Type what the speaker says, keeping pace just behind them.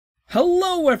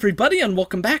Hello everybody and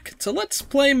welcome back to Let's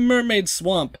Play Mermaid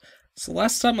Swamp. So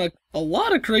last time a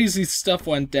lot of crazy stuff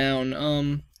went down.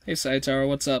 Hey Saitara,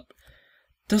 what's up?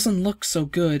 Doesn't look so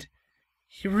good.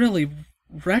 He really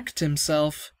wrecked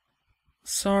himself.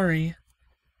 Sorry.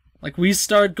 Like, we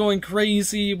started going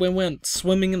crazy, we went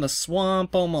swimming in the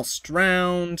swamp, almost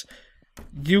drowned.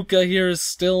 Yuka here is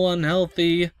still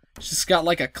unhealthy. She's got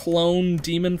like a clone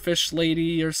demon fish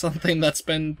lady or something that's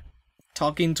been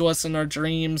talking to us in our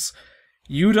dreams.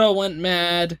 Yuta went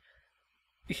mad.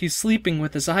 He's sleeping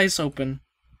with his eyes open.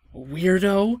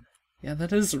 Weirdo? Yeah,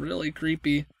 that is really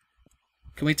creepy.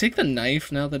 Can we take the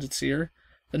knife now that it's here?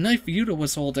 The knife Yuta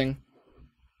was holding.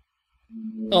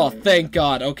 Oh, thank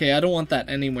God. Okay, I don't want that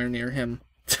anywhere near him.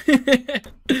 Maybe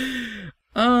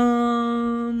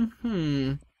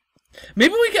we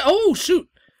could... Oh, shoot!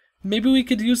 Maybe we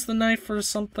could use the knife for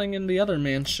something in the other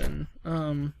mansion.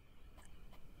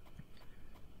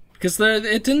 Because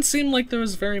it didn't seem like there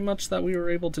was very much that we were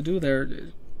able to do there.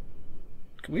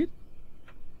 Can we?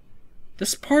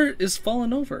 This part is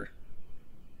fallen over.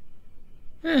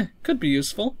 Could be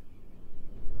useful.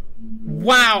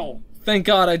 Wow! Thank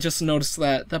God I just noticed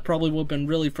that. That probably would have been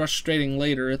really frustrating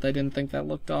later if I didn't think that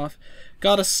looked off.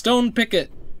 Got a stone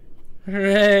picket!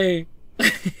 Hooray!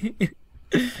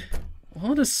 What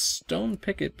would a stone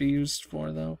picket be used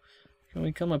for, though? Can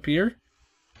we come up here?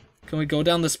 Can we go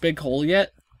down this big hole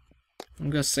yet? I'm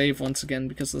gonna save once again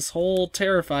because this hole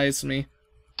terrifies me.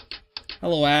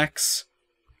 Hello, axe.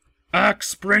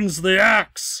 Axe brings the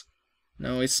axe!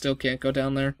 No, we still can't go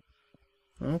down there.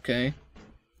 Okay.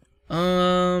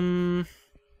 So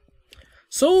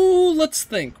let's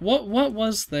think. What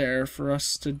was there for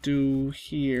us to do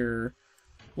here?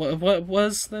 What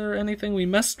was there anything? We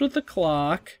messed with the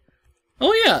clock.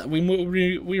 Oh yeah,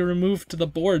 we removed the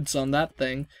boards on that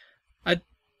thing.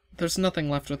 There's nothing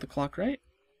left with the clock, right?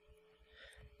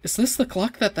 Is this the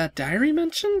clock that diary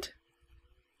mentioned?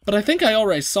 But I think I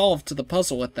already solved the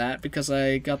puzzle with that because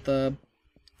I got the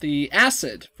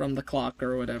acid from the clock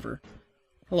or whatever.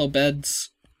 Hello,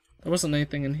 beds. There wasn't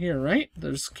anything in here, right?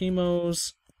 There's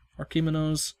kimonos.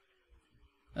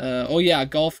 Oh yeah,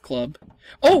 golf club.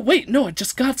 Oh wait, no, I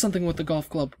just got something with the golf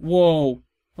club. Whoa,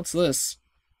 what's this?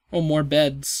 Oh, more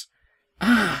beds.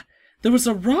 Ah, there was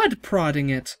a rod prodding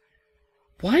it.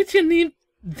 Why do you need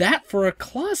that for a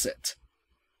closet?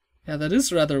 Yeah, that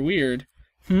is rather weird.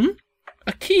 A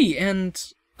key and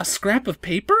a scrap of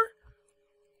paper?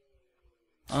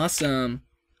 Awesome.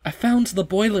 I found the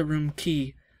boiler room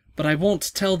key, but I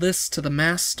won't tell this to the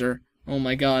master. Oh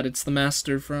my God, it's the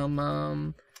master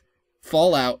from,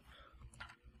 Fallout.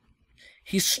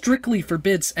 He strictly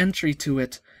forbids entry to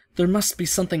it. There must be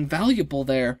something valuable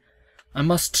there. I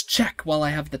must check while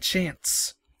I have the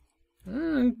chance.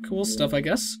 Cool stuff, I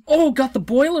guess. Oh, got the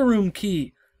boiler room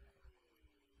key!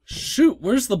 Shoot,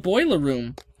 where's the boiler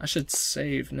room? I should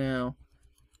save now.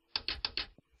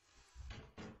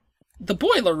 The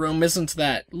boiler room isn't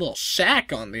that little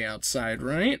shack on the outside,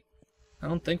 right? I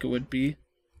don't think it would be.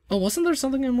 Oh, wasn't there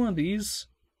something in one of these?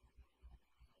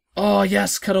 Oh,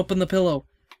 yes, cut open the pillow.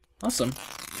 Awesome.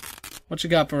 What you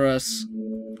got for us?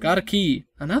 Got a key.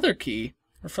 Another key.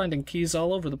 We're finding keys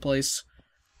all over the place.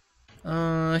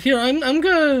 Here, I'm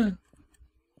gonna...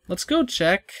 Let's go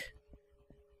check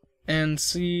and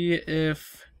see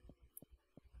if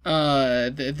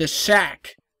the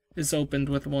shack is opened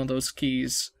with one of those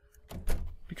keys.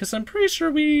 Because I'm pretty sure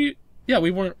we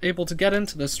weren't able to get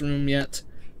into this room yet.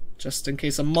 Just in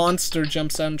case a monster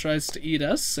jumps out and tries to eat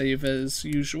us, save as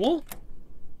usual.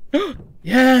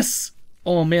 Yes!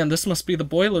 Oh man, this must be the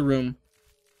boiler room.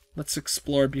 Let's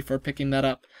explore before picking that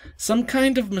up. Some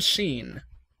kind of machine.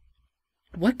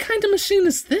 What kind of machine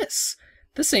is this?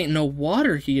 This ain't no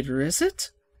water heater, is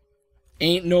it?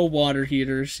 Ain't no water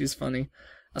heater, she's funny.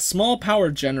 A small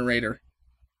power generator.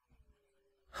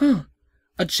 Huh.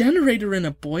 A generator in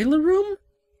a boiler room?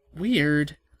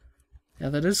 Weird. Yeah,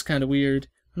 that is kind of weird.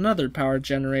 Another power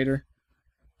generator.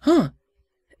 Huh.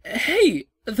 Hey,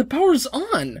 the power's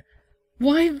on.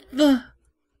 Why the...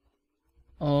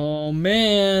 Oh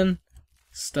man.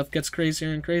 Stuff gets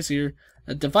crazier and crazier.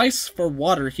 A device for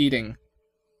water heating.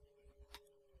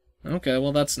 Okay,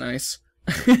 well that's nice.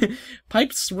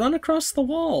 Pipes run across the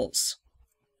walls.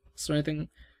 Is there anything...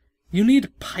 You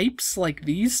need pipes like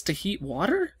these to heat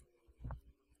water?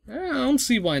 I don't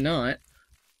see why not.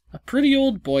 A pretty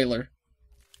old boiler.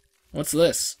 What's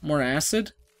this? More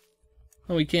acid?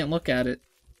 Oh, we can't look at it.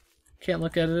 Can't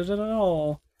look at it at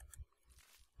all.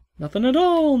 Nothing at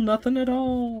all, nothing at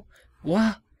all.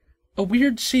 Wow, a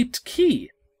weird-shaped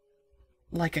key.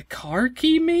 Like a car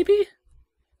key, maybe?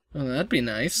 Oh, that'd be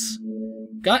nice.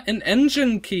 Got an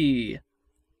engine key.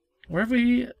 Where have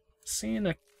we seeing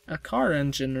a car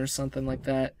engine or something like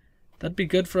that. That'd be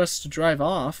good for us to drive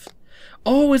off.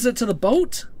 Oh, is it to the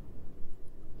boat?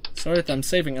 Sorry if I'm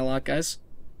saving a lot, guys.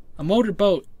 A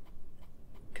motorboat.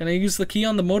 Can I use the key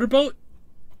on the motorboat?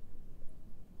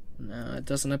 No, it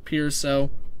doesn't appear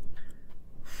so.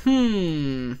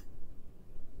 Can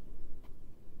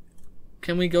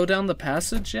we go down the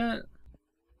passage yet?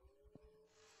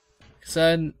 Because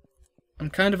I'm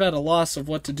kind of at a loss of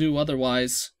what to do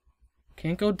otherwise.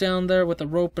 Can't go down there with a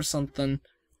rope or something.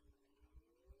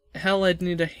 Hell, I'd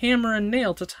need a hammer and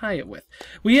nail to tie it with.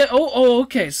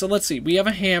 Okay, so let's see. We have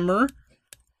a hammer.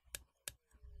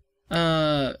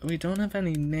 We don't have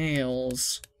any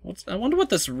nails. I wonder what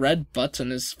this red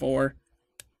button is for.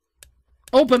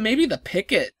 Oh, but maybe the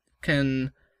picket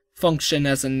can function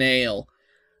as a nail.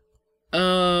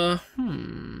 Let's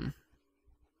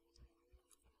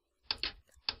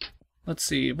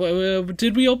see.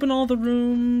 Did we open all the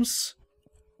rooms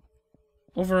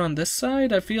over on this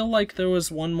side? I feel like there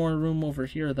was one more room over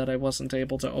here that I wasn't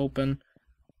able to open.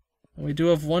 We do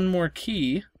have one more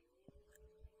key.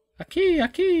 A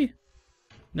key!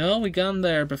 No, we got in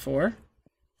there before.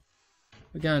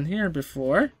 We got in here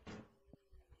before.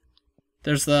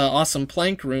 There's the awesome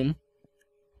plank room.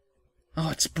 Oh,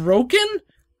 it's broken?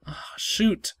 Oh,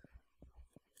 shoot.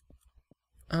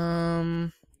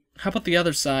 How about the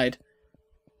other side?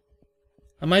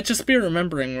 I might just be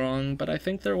remembering wrong, but I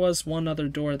think there was one other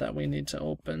door that we need to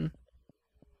open.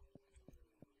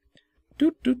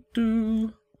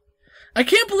 I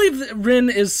can't believe that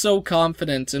Rin is so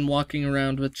confident in walking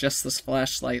around with just this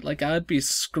flashlight. Like, I'd be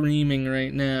screaming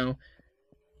right now,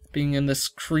 being in this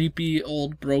creepy,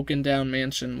 old, broken-down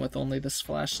mansion with only this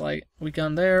flashlight. We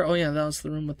gone there? Oh yeah, that was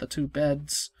the room with the 2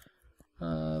 beds.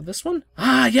 This one?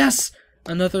 Ah, yes!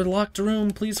 Another locked room,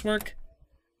 please work.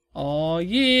 Oh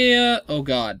yeah! Oh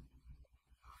god.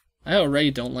 I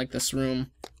already don't like this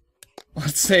room.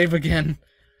 Let's save again.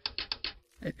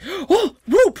 Oh!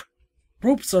 Rope!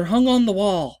 Ropes are hung on the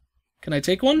wall. Can I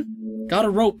take one? Got a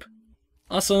rope.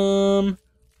 Awesome.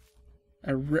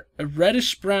 A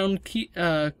reddish-brown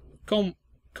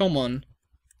komon.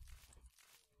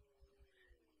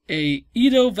 A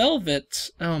Edo velvet.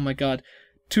 Oh my god.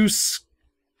 Tuskesage.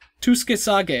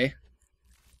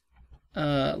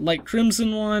 Light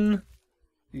crimson one.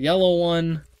 Yellow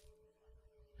one.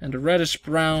 And a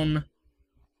reddish-brown.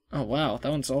 Oh wow,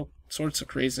 that one's all sorts of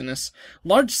craziness.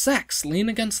 Large sacks lean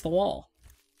against the wall.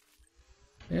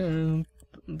 Yeah,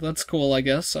 that's cool, I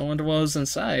guess. I wonder what was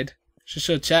inside. She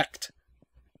should have checked.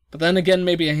 But then again,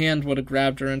 maybe a hand would have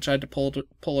grabbed her and tried to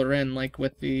pull her in, like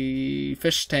with the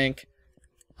fish tank.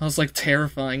 That was, like,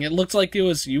 terrifying. It looked like it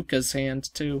was Yuka's hand,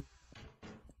 too.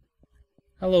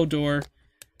 Hello, door.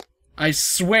 I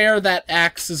swear that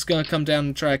axe is gonna come down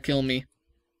and try to kill me.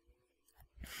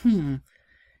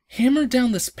 Hammer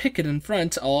down this picket in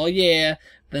front. Oh, yeah.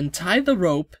 Then tie the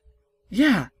rope.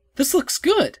 Yeah, this looks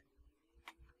good.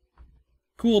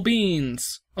 Cool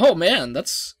beans. Oh, man,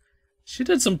 she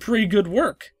did some pretty good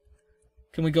work.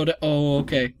 Can we go to... Oh,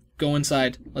 okay. Go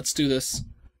inside. Let's do this.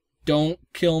 Don't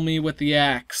kill me with the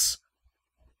axe.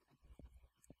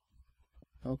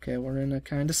 Okay, we're in a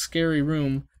kind of scary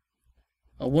room.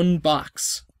 A wooden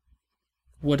box.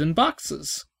 Wooden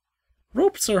boxes.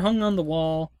 Ropes are hung on the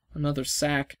wall. Another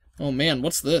sack. Oh man,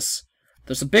 what's this?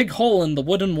 There's a big hole in the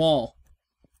wooden wall.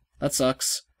 That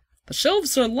sucks. The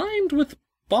shelves are lined with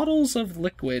bottles of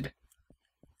liquid.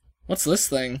 What's this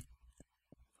thing?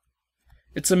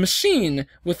 It's a machine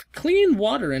with clean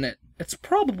water in it. It's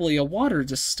probably a water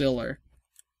distiller.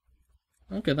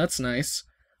 Okay, that's nice.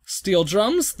 Steel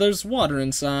drums, there's water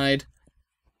inside.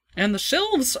 And the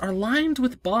shelves are lined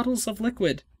with bottles of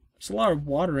liquid. There's a lot of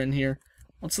water in here.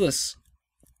 What's this?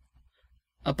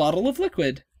 A bottle of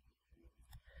liquid.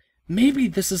 Maybe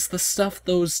this is the stuff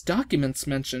those documents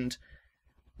mentioned.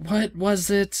 What was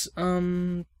it?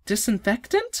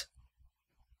 Disinfectant?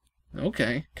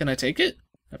 Okay, can I take it?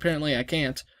 Apparently I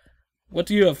can't. What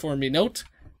do you have for me, Note?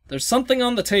 There's something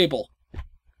on the table.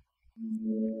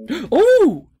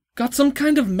 Oh! Got some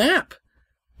kind of map!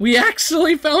 We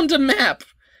actually found a map!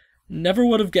 Never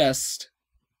would have guessed.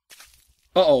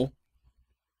 Uh-oh.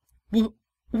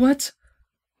 What?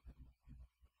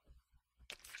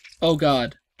 Oh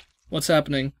god. What's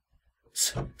happening?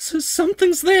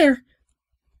 Something's there!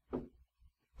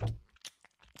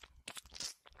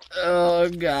 Oh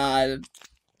god.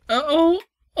 Uh-oh.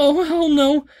 Oh hell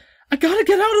no. I gotta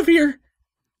get out of here!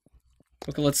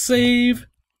 Okay, let's save.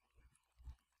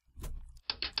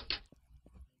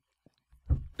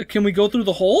 Can we go through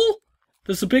the hole?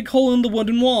 There's a big hole in the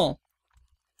wooden wall.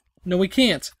 No, we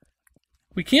can't.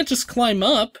 We can't just climb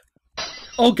up.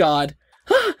 Oh god.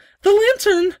 Ah! The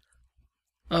lantern!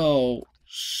 Oh,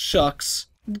 shucks.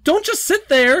 Don't just sit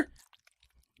there!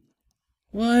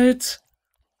 What?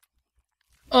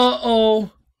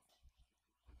 Uh-oh.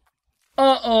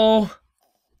 Uh-oh.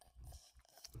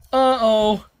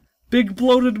 Uh-oh. Big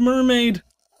bloated mermaid.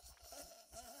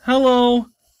 Hello.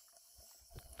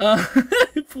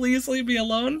 Please leave me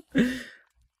alone.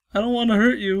 I don't want to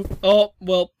hurt you. Oh,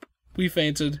 well, we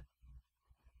fainted.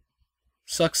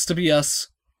 Sucks to be us.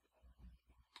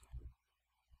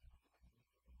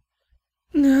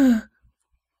 Well,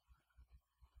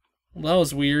 that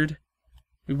was weird.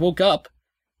 We woke up.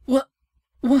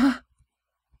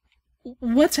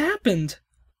 What's happened?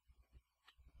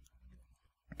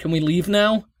 Can we leave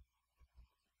now?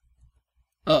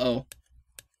 Uh-oh.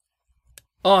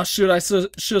 Oh, shoot, I should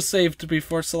have saved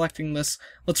before selecting this.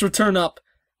 Let's return up.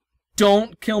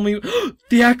 Don't kill me.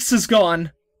 The axe is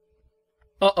gone.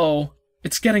 Uh-oh.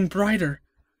 It's getting brighter.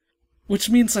 Which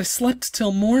means I slept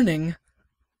till morning.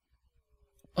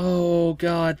 Oh,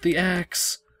 God, the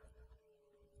axe.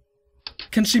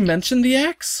 Can she mention the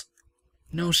axe?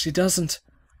 No, she doesn't.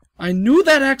 I knew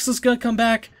that axe was gonna come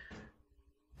back.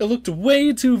 It looked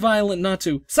way too violent not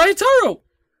to. Saitaro!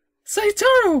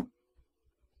 Saitaro!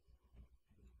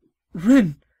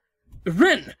 Rin!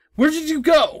 Rin! Where did you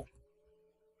go?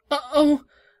 Uh-oh.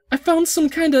 I found some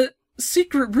kind of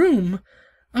secret room.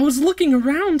 I was looking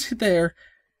around there.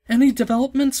 Any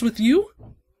developments with you?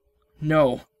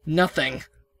 No, nothing.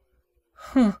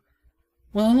 Huh.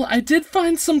 Well, I did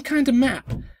find some kind of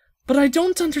map, but I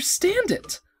don't understand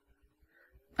it.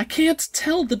 I can't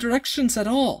tell the directions at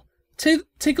all.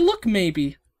 Take a look,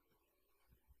 maybe.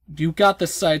 You got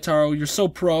this, Saitaro. You're so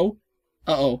pro.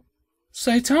 Uh-oh.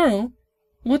 Saitaro?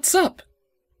 What's up?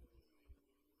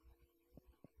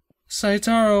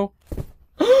 Saitaro.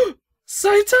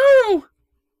 Saitaro!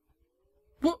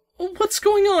 What's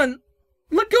going on?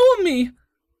 Let go of me!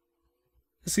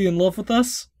 Is he in love with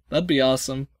us? That'd be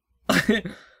awesome.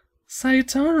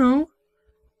 Saitaro?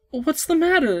 What's the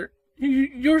matter?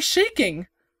 You're shaking.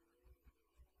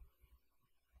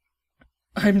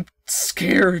 I'm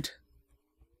scared.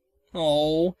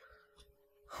 Oh.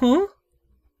 Huh?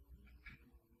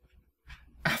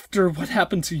 After what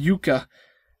happened to Yuka,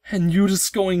 and you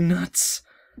just going nuts,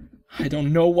 I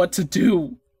don't know what to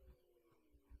do.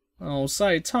 Oh,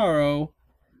 Saitaro.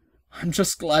 I'm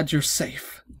just glad you're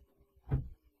safe.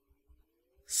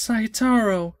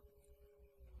 Saitaro.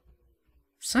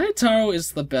 Saitaro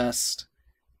is the best.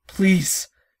 Please,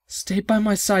 stay by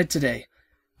my side today.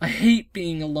 I hate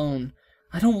being alone.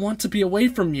 I don't want to be away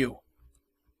from you.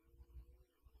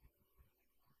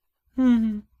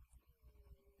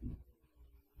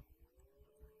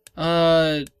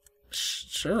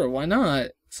 Sure, why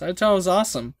not? Saitaro's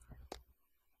awesome.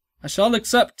 I shall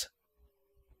accept.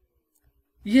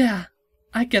 Yeah,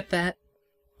 I get that.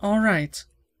 Alright.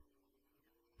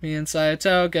 Me and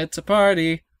Saitaro get to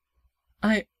party.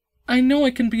 I know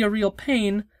I can be a real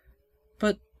pain,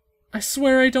 but I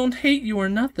swear I don't hate you or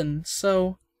nothing,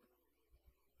 so...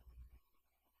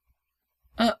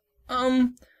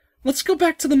 let's go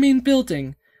back to the main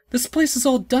building. This place is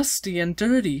all dusty and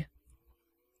dirty.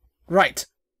 Right.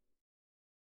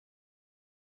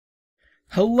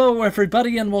 Hello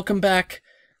everybody and welcome back.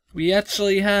 We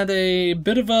actually had a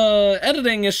bit of a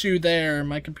editing issue there.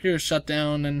 My computer shut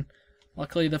down and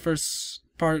luckily the first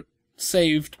part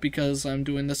saved because I'm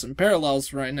doing this in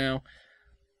parallels right now.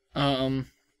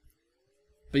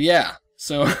 But yeah,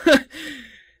 so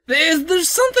there's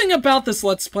something about this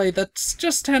Let's Play that's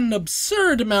just had an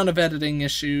absurd amount of editing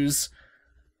issues.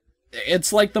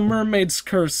 It's like the Mermaid's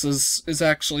curse is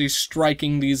actually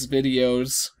striking these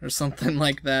videos, or something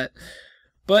like that.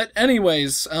 But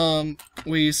anyways,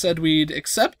 we said we'd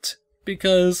accept,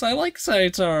 because I like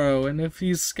Saitaro, and if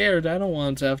he's scared, I don't want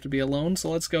him to have to be alone,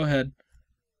 so let's go ahead.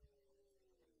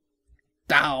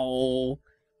 Ow!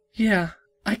 Yeah,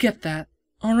 I get that.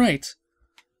 Alright.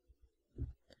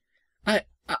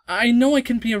 I know I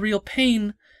can be a real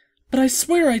pain, but I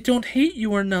swear I don't hate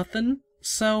you or nothing,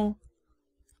 so...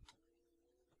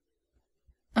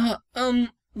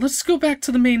 let's go back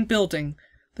to the main building.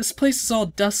 This place is all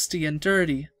dusty and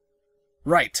dirty.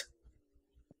 Right.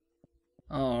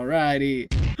 Alrighty.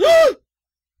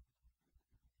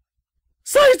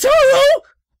 Saitaro!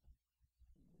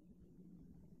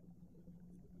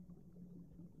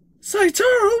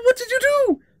 Saitaro, what did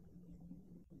you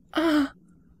do?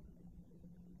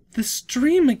 This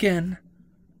dream again.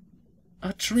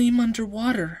 A dream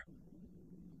underwater.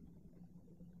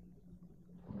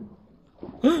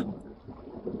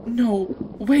 No,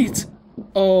 wait.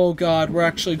 Oh god, we're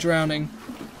actually drowning.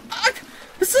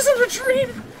 This isn't a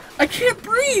dream! I can't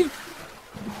breathe!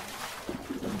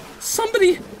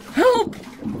 Somebody, help!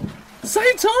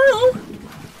 Saitaro!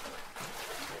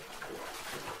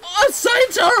 Oh,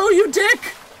 Saitaro, you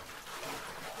dick!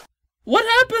 What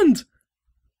happened?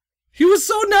 He was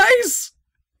so nice!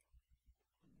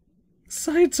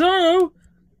 Saitaro!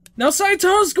 Now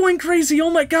Saitaro's going crazy, oh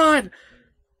my god!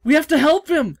 We have to help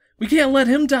him! We can't let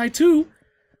him die too!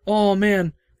 Oh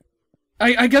man.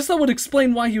 I guess that would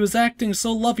explain why he was acting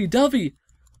so lovey-dovey.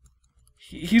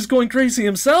 He's going crazy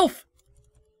himself!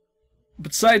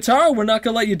 But Saitaro, we're not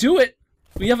gonna let you do it!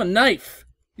 We have a knife.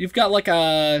 You've got like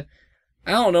a...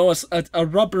 I don't know, a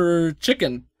rubber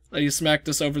chicken that you smacked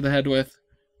us over the head with.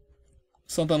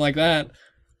 Something like that.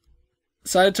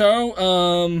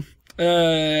 Saitaro,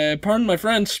 pardon my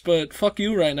French, but fuck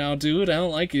you right now, dude. I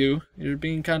don't like you. You're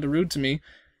being kinda rude to me.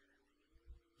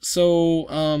 So,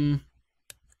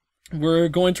 we're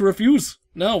going to refuse.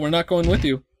 No, we're not going with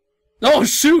you. Oh,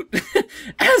 shoot!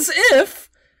 As if!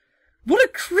 What a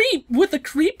creep with a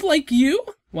creep like you?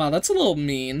 Wow, that's a little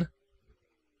mean.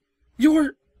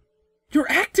 You're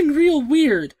acting real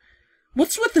weird.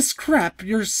 What's with this crap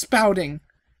you're spouting?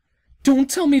 Don't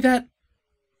tell me that...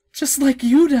 just like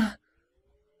Yuta.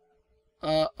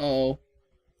 Uh-oh.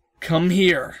 Come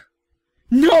here.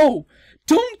 No!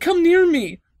 Don't come near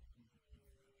me!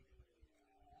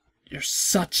 You're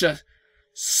such a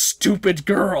stupid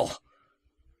girl.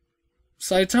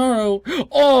 Saitaro.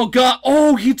 Oh god.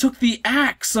 Oh, he took the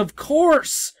axe, of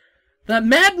course. That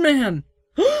madman.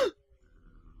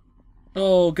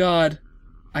 Oh god.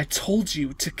 I told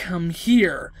you to come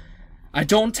here. I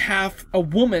don't have a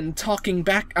woman talking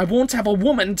back. I won't have a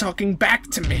woman talking back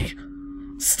to me.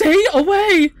 Stay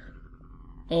away.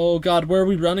 Oh god, where are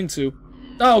we running to?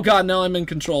 Oh god, now I'm in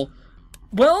control.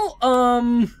 Well,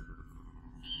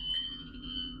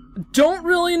 don't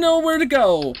really know where to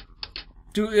go.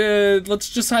 Let's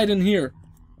just hide in here.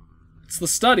 It's the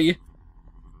study.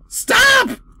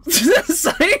 Stop!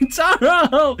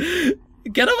 Saitaro!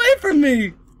 Get away from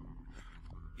me!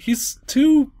 He's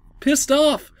too pissed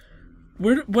off.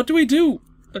 What do we do?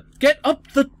 Get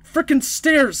up the frickin'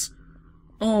 stairs!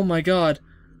 Oh my god.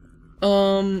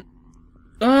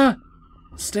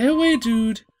 Stay away,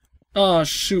 dude. Oh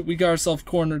shoot, we got ourselves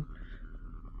cornered.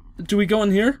 Do we go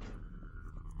in here?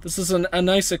 This is a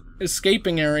nice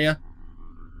escaping area.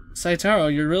 Saitaro,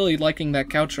 you're really liking that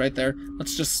couch right there.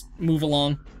 Let's just move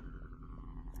along.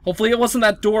 Hopefully it wasn't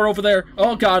that door over there.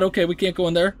 Oh god, okay, we can't go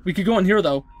in there. We could go in here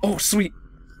though. Oh, sweet.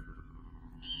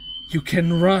 You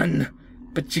can run,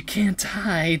 but you can't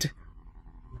hide.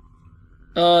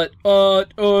 Dodge?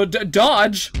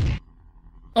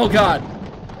 Oh god.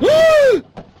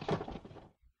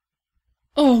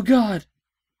 Oh god.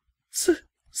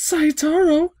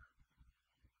 Saitaro?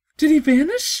 Did he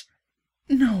vanish?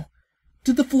 No.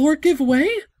 Did the floor give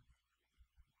way?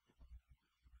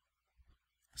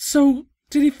 So,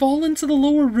 did he fall into the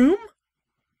lower room?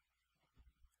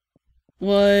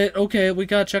 What? Okay, we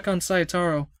gotta check on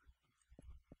Saitaro.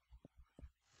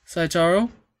 Saitaro?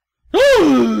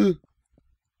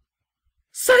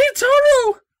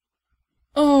 Saitaro!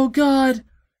 Oh god.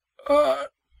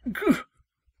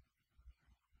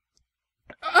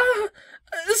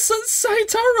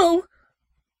 Saitaro!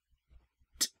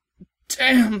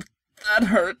 Damn, that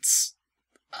hurts.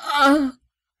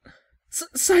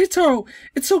 Saitaro,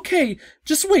 it's okay.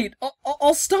 Just wait.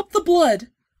 I'll stop the blood.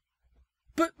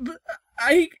 But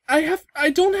I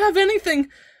don't have anything.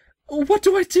 What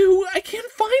do? I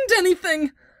can't find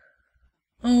anything.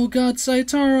 Oh god,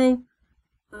 Saitaro.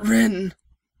 Rin,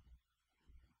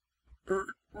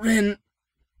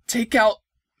 take out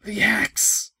the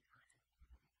axe.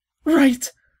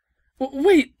 Right.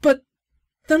 Wait, but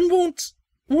then won't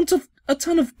a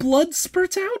ton of blood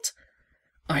spurt out?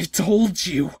 I told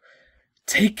you.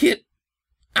 Take it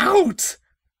out.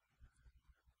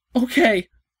 Okay.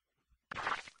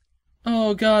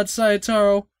 Oh god,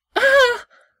 Saitaro. Ah!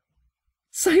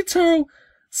 Saitaro,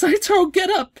 get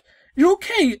up. You're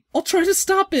okay. I'll try to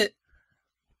stop it.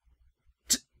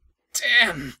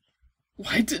 Damn.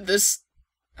 Why did this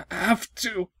have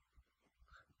to?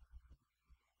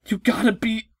 You gotta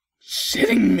be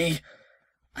shitting me.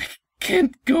 I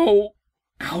can't go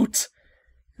out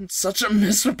in such a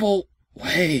miserable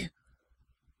way.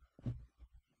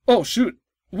 Oh, shoot.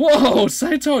 Whoa,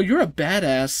 Saitaro, you're a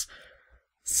badass.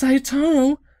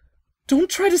 Saitaro, don't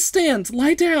try to stand.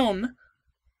 Lie down.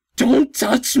 Don't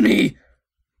touch me.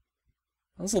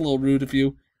 That was a little rude of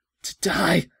you. To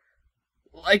die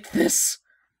like this.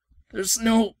 There's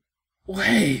no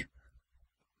way.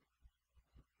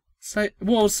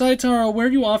 Whoa, Saitaro, where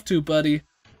are you off to, buddy?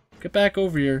 Get back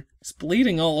over here. He's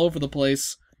bleeding all over the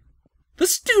place.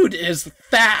 This dude is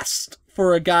fast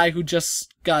for a guy who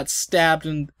just got stabbed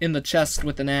in the chest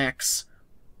with an axe.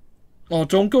 Oh,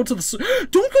 don't go to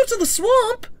the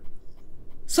swamp!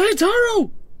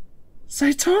 Saitaro!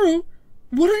 Saitaro,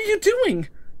 what are you doing?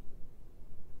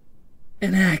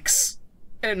 An X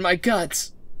in my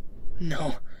guts.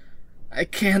 No, I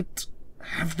can't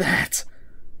have that.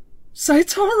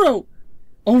 Saitaro!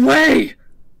 Away!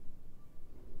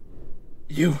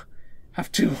 You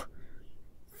have to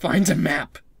find a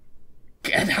map.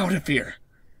 Get out of here.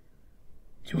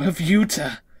 You have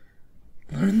Yuta.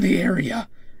 Learn the area.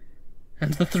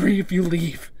 And the three of you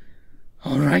leave.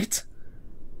 Alright?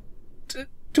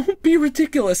 Don't be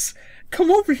ridiculous. Come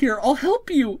over here. I'll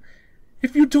help you.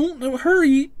 If you don't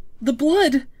hurry, the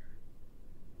blood...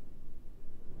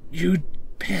 You'd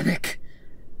panic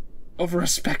over a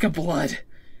speck of blood.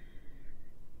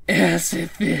 As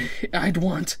if I'd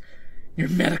want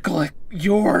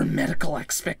your medical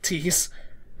expertise.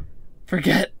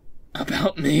 Forget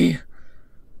about me.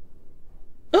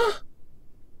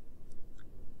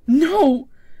 No!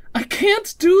 I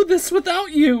can't do this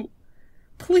without you!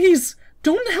 Please,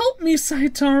 don't help me,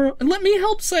 Saitaro. Let me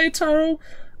help Saitaro.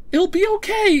 It'll be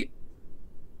okay.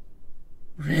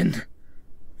 Rin,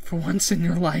 for once in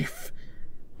your life,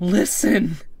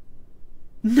 listen.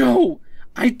 No,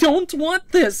 I don't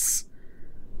want this.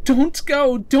 Don't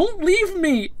go. Don't leave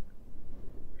me.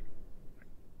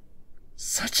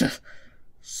 Such a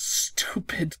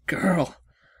stupid girl.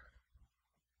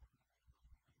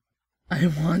 I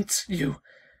want you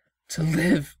to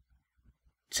live.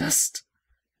 Just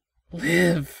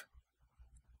live.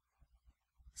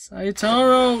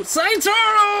 Saitaro!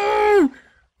 Saitaro!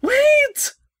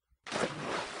 Wait!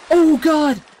 Oh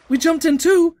god! We jumped in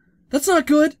too! That's not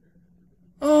good!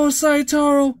 Oh,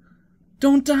 Saitaro!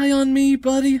 Don't die on me,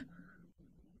 buddy!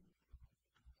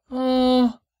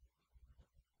 Oh...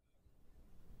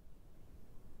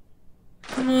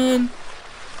 Come on!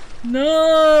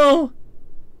 No!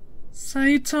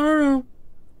 Saitaro!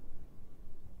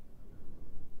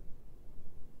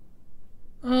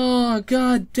 Oh,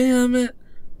 god damn it!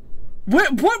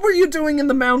 What were you doing in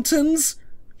the mountains?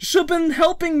 Should've been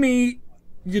helping me,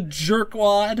 you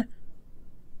jerkwad.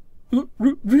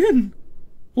 Rin!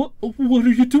 What are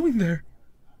you doing there?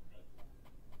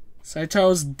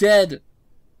 Saitaro's dead.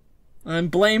 I'm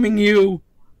blaming you.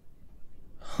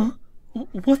 Huh?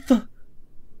 What the...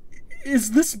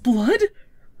 Is this blood?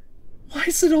 Why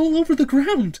is it all over the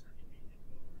ground?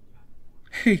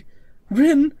 Hey,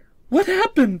 Rin, what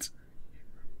happened?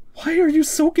 Why are you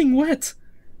soaking wet?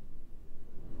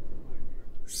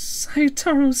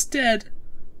 Saitaro's dead.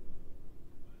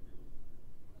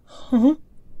 Huh?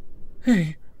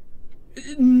 Hey,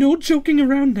 no joking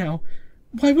around now.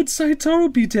 Why would Saitaro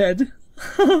be dead?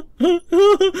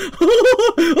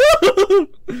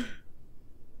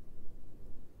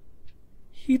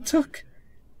 He took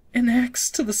an axe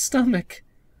to the stomach.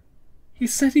 He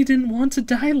said he didn't want to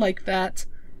die like that,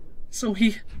 so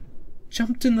he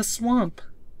jumped in the swamp.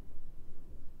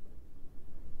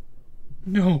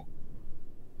 No.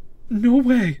 No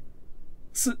way.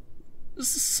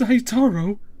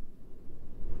 Saitaro.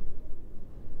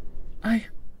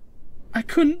 I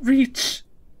couldn't reach.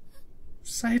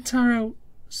 Saitaro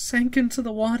sank into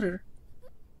the water.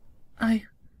 I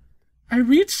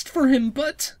reached for him,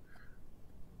 but...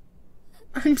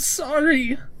 I'm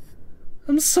sorry.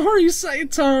 I'm sorry,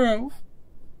 Saitaro.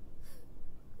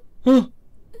 Oh.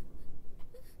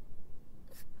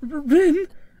 Rin,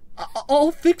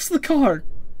 I'll fix the car.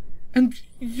 And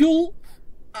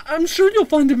I'm sure you'll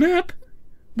find a map.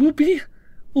 We'll be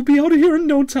out of here in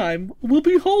no time. We'll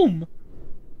be home.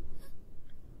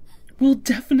 We'll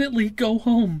definitely go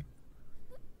home.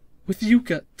 With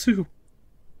Yuka, too.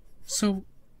 So,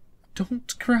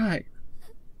 don't cry.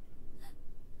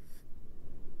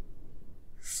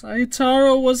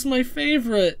 Saitaro was my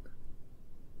favorite.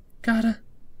 Gotta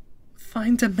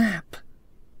find a map.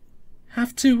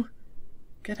 Have to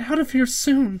get out of here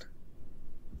soon.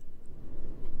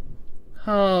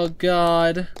 Oh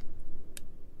god.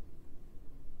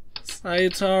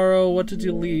 Saitaro, what did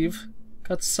you leave?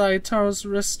 Got Saitaro's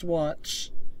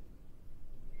wristwatch.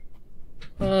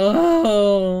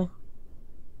 Oh.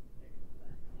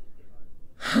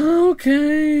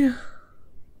 Okay.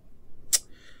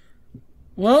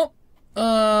 Well,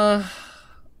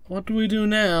 what do we do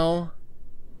now?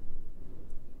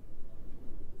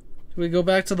 Do we go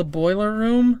back to the boiler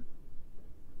room?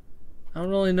 I don't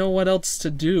really know what else to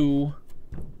do.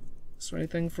 Is there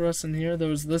anything for us in here? There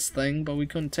was this thing, but we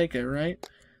couldn't take it, right?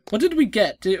 What did we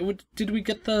get? Did we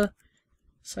get the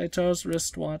Saitaro's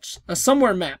wristwatch? A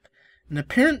somewhere map. An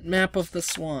apparent map of the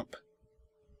swamp.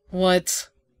 What?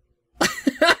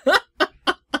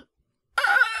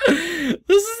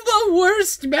 This is the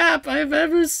worst map I've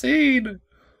ever seen.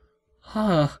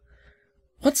 Huh.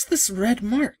 What's this red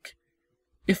mark?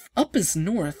 If up is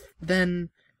north, then...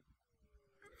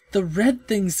 the red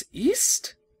thing's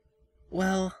east?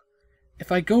 Well, if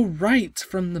I go right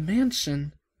from the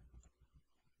mansion...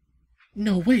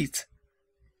 No, wait.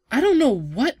 I don't know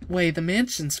what way the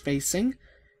mansion's facing.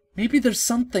 Maybe there's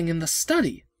something in the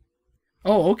study.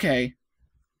 Oh, okay.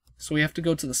 So we have to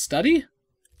go to the study?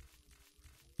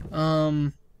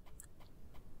 The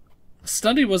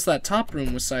study was that top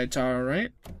room with Saitaro,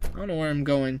 right? I don't know where I'm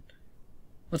going.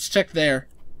 Let's check there.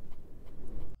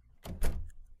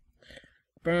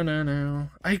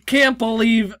 I can't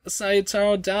believe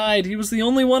Saitaro died. He was the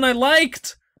only one I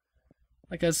liked.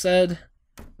 Like I said,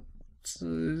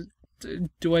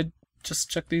 do I just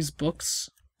check these books?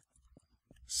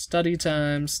 Study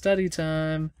time, study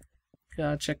time.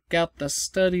 Gotta check out the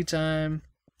study time.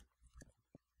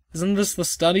 Isn't this the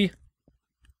study?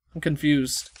 I'm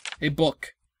confused. A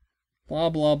book. Blah,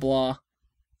 blah, blah.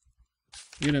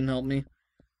 You didn't help me.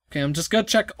 Okay, I'm just gonna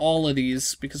check all of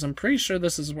these, because I'm pretty sure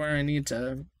this is where I need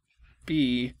to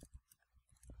be.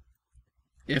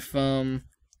 If, I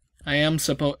am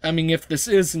I mean, if this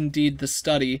is indeed the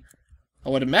study, I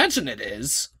would imagine it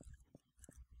is.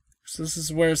 So this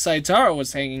is where Saitaro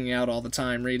was hanging out all the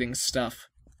time, reading stuff.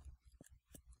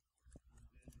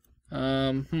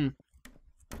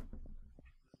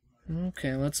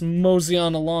 Okay, let's mosey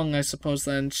on along, I suppose,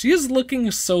 then. She is looking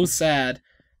so sad.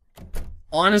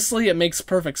 Honestly, it makes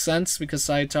perfect sense, because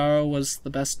Saitaro was the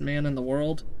best man in the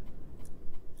world.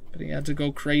 But he had to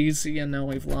go crazy, and now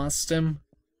we've lost him.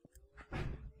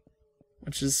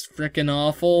 Which is frickin'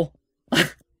 awful.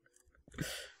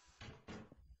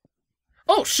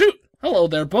 Oh, shoot! Hello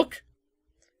there, book.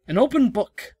 An open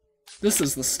book. This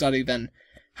is the study, then.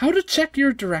 How to check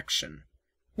your direction.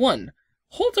 1.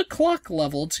 Hold a clock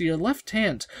level to your left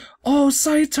hand. Oh,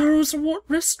 Saitaro's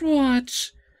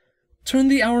wristwatch! Turn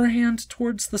the hour hand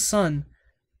towards the sun.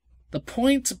 The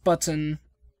point button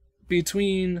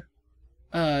between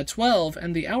 12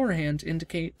 and the hour hand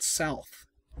indicates south.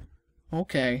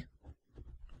 Okay.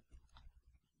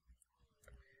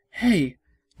 Hey,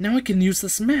 now I can use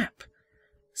this map.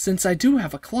 Since I do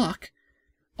have a clock,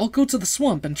 I'll go to the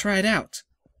swamp and try it out.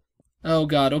 Oh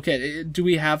god, okay, do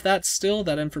we have that still,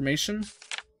 that information?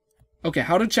 Okay,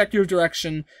 how to check your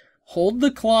direction. Hold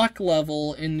the clock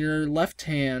level in your left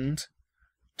hand.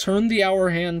 Turn the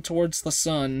hour hand towards the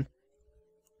sun.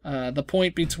 The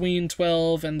point between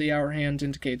 12 and the hour hand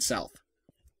indicates south.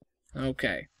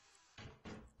 Okay.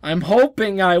 I'm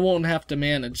hoping I won't have to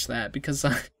manage that, because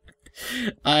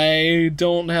I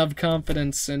don't have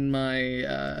confidence in my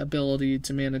ability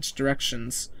to manage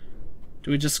directions. Do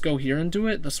we just go here and do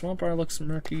it? The swamp bar looks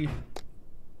murky.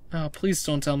 Oh, please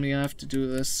don't tell me I have to do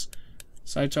this.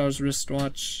 Saitaro's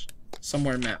wristwatch.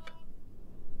 Somewhere map.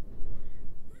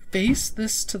 Face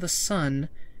this to the sun.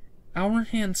 Hour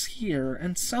hand's here,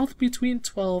 and south between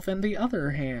 12 and the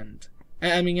other hand.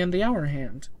 And the hour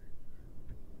hand.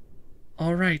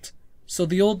 Alright, so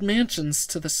the old mansion's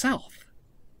to the south.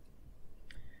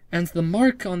 And the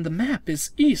mark on the map is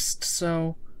east,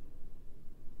 so...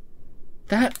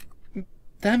 That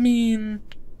means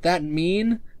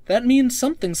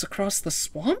something's across the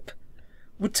swamp?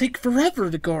 Would take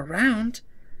forever to go around.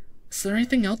 Is there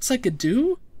anything else I could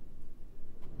do?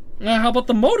 How about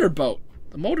the motorboat?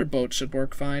 The motorboat should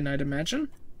work fine, I'd imagine.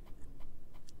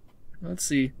 Let's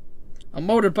see. A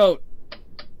motorboat.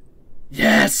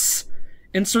 Yes!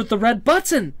 Insert the red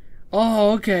button!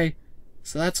 Oh, okay.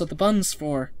 So that's what the button's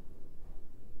for.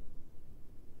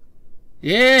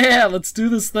 Yeah, let's do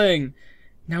this thing.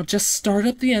 Now just start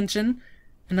up the engine,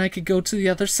 and I could go to the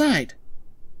other side.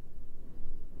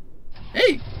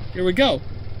 Hey, here we go.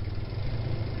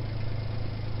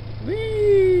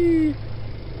 Whee!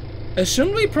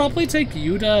 Shouldn't we probably take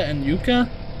Yuta and Yuka?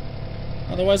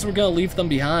 Otherwise we're gonna leave them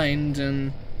behind,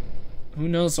 and who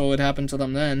knows what would happen to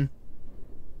them then.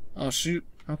 Oh shoot,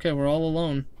 okay, we're all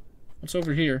alone. What's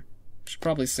over here? Should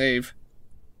probably save.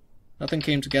 Nothing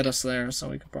came to get us there, so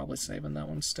we could probably save in that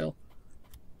one still.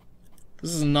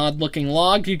 This is an odd-looking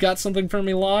log. You got something for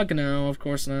me, log? No, of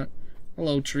course not.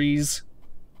 Hello, trees.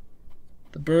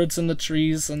 The birds in the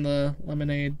trees and the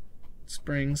lemonade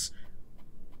springs.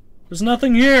 There's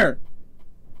nothing here!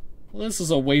 Well, this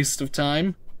is a waste of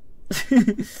time. How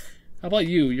about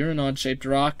you? You're an odd-shaped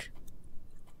rock.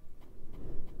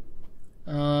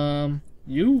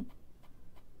 You?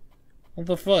 Well,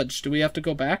 the fudge. Do we have to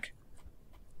go back?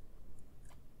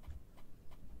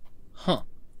 Huh.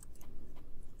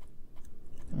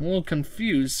 I'm a little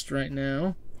confused right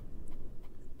now.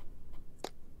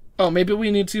 Oh, maybe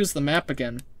we need to use the map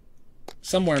again.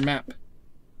 Somewhere map.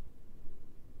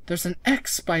 There's an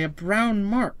X by a brown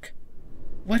mark.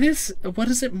 What is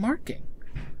it marking?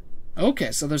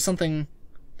 Okay, so there's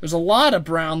a lot of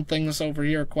brown things over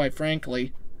here, quite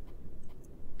frankly.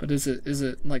 But is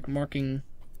it like marking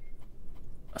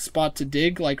a spot to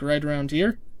dig, like right around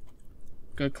here?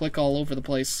 Go click all over the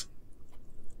place.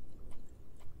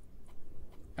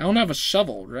 I don't have a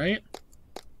shovel, right?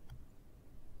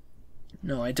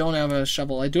 No, I don't have a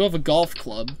shovel. I do have a golf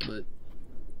club, but...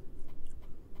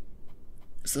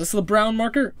 Is this the brown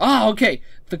marker? Ah, okay.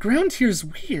 The ground here is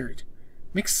weird.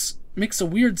 Makes a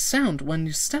weird sound when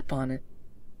you step on it.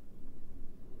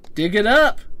 Dig it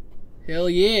up! Hell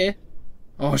yeah.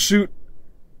 Oh, shoot.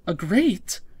 A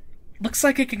grate? Looks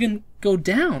like it can go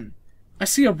down. I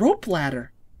see a rope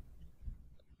ladder.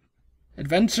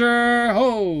 Adventure!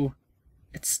 Ho!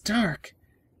 It's dark.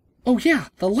 Oh yeah,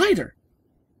 the lighter!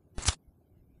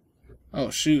 Oh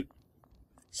shoot.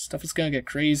 Stuff is gonna get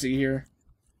crazy here.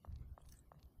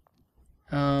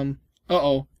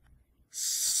 Uh-oh.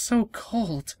 So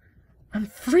cold. I'm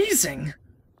freezing!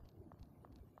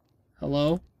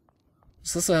 Hello?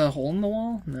 Is this a hole in the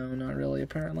wall? No, not really,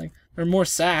 apparently. There are more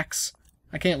sacks.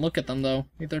 I can't look at them, though.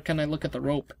 Neither can I look at the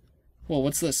rope. Whoa,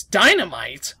 what's this?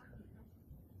 Dynamite!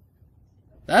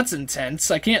 That's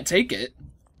intense. I can't take it,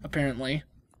 apparently.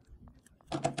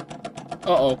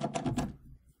 Uh-oh.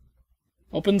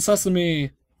 Open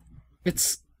sesame.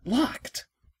 It's locked.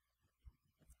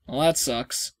 Well, that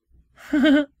sucks.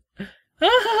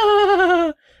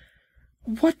 Ah!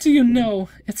 What do you know?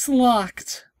 It's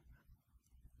locked.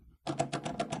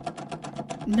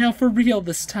 Now for real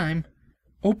this time.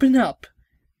 Open up.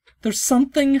 There's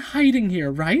something hiding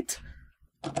here, right?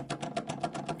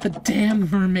 The damn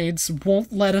mermaids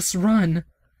won't let us run.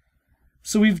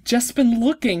 So we've just been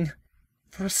looking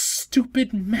for a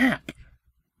stupid map.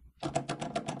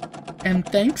 And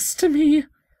thanks to me,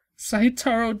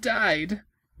 Saitaro died.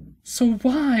 So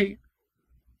why?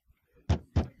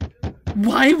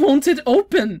 Why won't it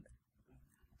open?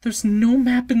 There's no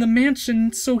map in the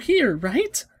mansion, so here,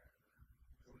 right?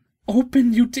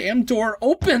 Open, you damn door,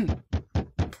 open!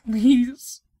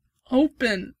 Please,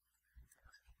 open.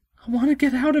 I want to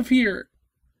get out of here.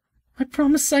 I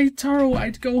promised Saitaro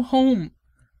I'd go home.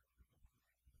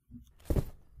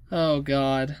 Oh,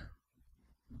 God.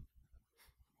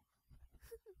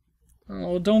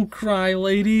 Oh, don't cry,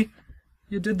 lady.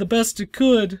 You did the best you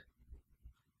could.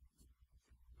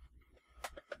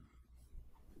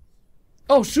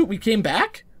 Oh, shoot, we came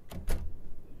back?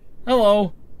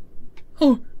 Hello.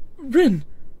 Oh, Rin.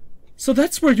 So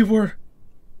that's where you were.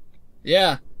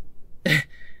 Yeah.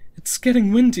 It's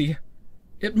getting windy.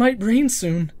 It might rain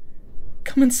soon.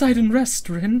 Come inside and rest,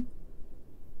 Rin.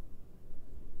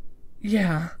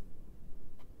 Yeah.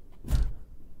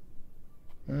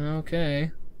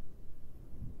 Okay.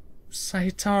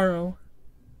 Saitaro.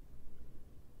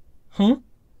 Huh?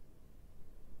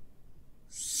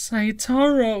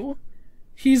 Saitaro.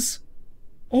 He's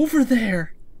over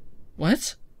there.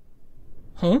 What?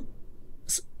 Huh?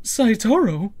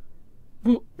 Saitaro?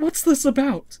 What's this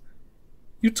about?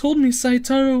 You told me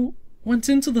Saitaro went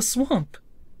into the swamp.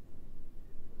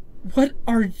 What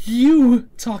are you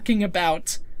talking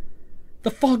about?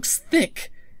 The fog's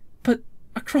thick, but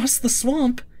across the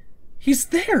swamp, he's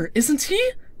there, isn't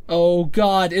he? Oh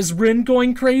God, is Rin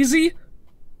going crazy?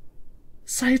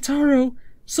 Saitaro,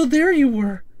 so there you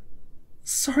were.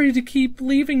 Sorry to keep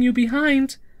leaving you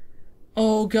behind.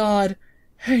 Oh God.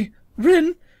 Hey,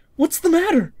 Rin, what's the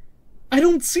matter? I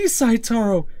don't see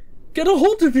Saitaro. Get a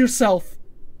hold of yourself.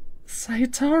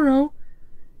 Saitaro?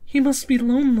 He must be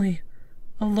lonely.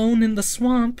 Alone in the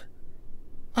swamp.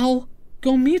 I'll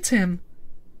go meet him.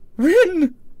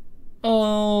 Rin!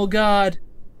 Oh God.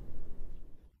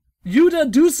 Yuta,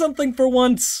 do something for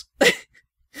once!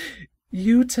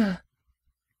 Yuta.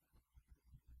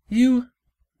 You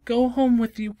go home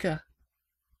with Yuka.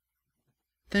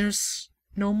 There's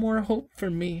no more hope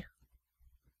for me.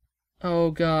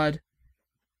 Oh God.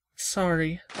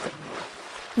 Sorry.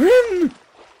 Rin!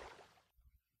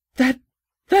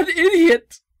 That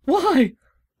idiot! Why?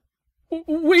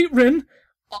 Wait, Rin.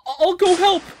 I'll go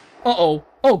help. Uh-oh.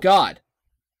 Oh God.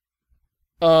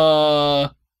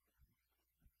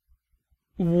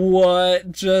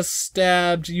 What just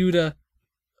stabbed Yuta?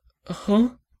 Huh?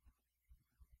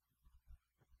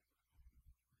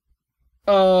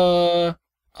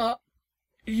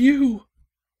 You.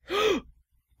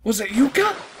 Was it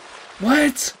Yuka?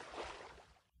 What?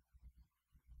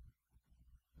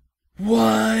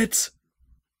 What?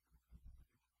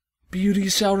 Beauty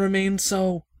shall remain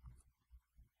so.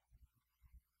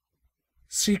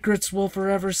 Secrets will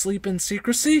forever sleep in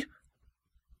secrecy?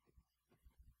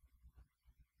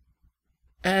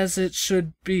 As it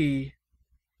should be.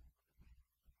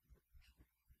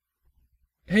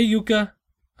 Hey, Yuka.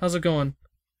 How's it going?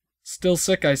 Still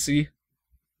sick, I see.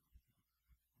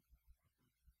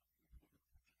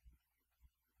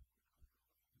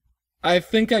 I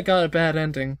think I got a bad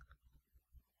ending.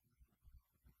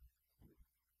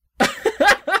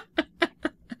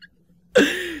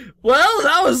 Well,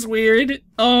 that was weird.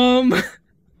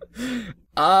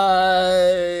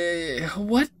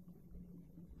 What?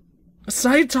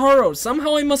 Saitaro.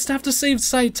 Somehow I must have to save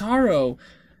Saitaro.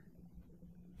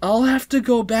 I'll have to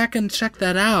go back and check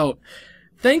that out.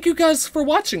 Thank you guys for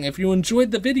watching. If you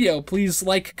enjoyed the video, please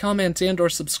like, comment, and or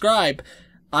subscribe.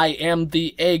 I am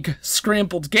the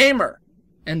EggScrambledGamer,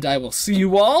 and I will see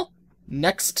you all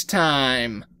next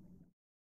time.